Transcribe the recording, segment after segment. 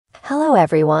Hello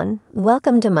everyone,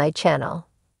 welcome to my channel.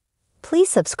 Please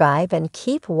subscribe and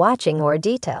keep watching more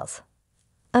details.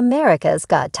 America's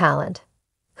Got Talent.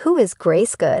 Who is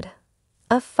Grace Good?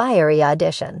 A fiery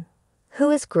audition. Who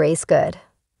is Grace Good?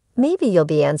 Maybe you'll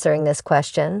be answering this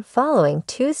question following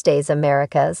Tuesday's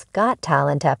America's Got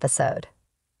Talent episode.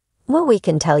 What we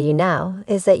can tell you now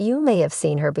is that you may have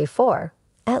seen her before,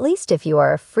 at least if you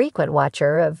are a frequent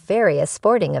watcher of various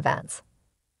sporting events.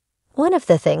 One of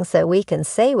the things that we can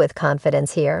say with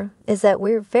confidence here is that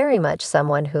we're very much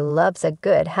someone who loves a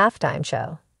good halftime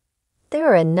show. There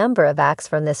are a number of acts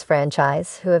from this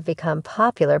franchise who have become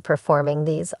popular performing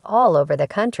these all over the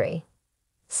country.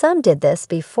 Some did this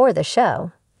before the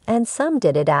show, and some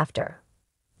did it after.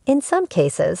 In some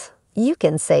cases, you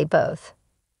can say both.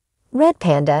 Red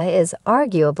Panda is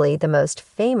arguably the most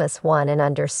famous one, and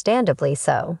understandably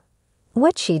so.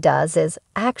 What she does is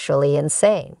actually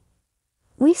insane.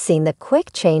 We've seen the quick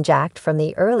change act from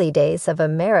the early days of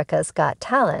America's Got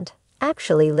Talent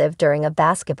actually live during a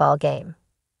basketball game.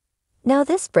 Now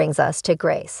this brings us to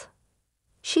Grace.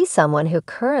 She's someone who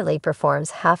currently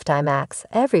performs halftime acts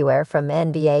everywhere from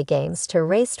NBA games to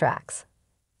racetracks.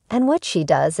 And what she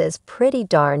does is pretty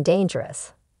darn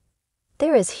dangerous.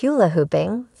 There is hula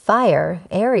hooping, fire,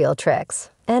 aerial tricks,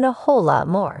 and a whole lot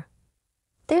more.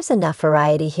 There's enough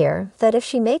variety here that if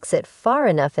she makes it far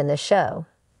enough in the show,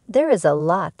 there is a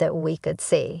lot that we could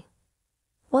see.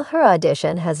 While her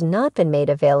audition has not been made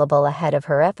available ahead of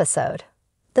her episode,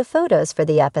 the photos for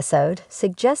the episode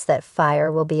suggest that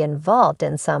fire will be involved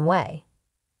in some way.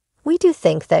 We do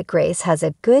think that Grace has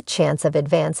a good chance of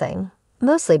advancing,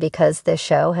 mostly because this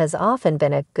show has often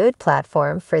been a good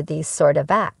platform for these sort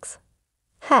of acts.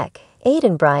 Heck,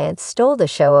 Aidan Bryant stole the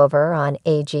show over on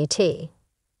AGT.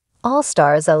 All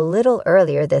Stars a little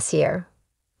earlier this year.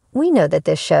 We know that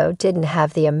this show didn't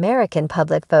have the American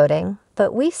public voting,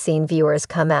 but we've seen viewers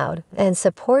come out and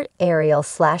support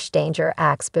aerial/danger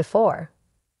acts before.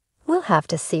 We'll have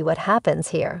to see what happens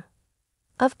here.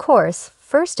 Of course,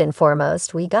 first and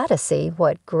foremost, we gotta see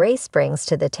what Grace brings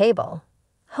to the table.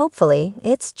 Hopefully,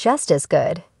 it's just as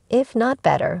good, if not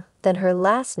better, than her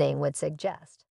last name would suggest.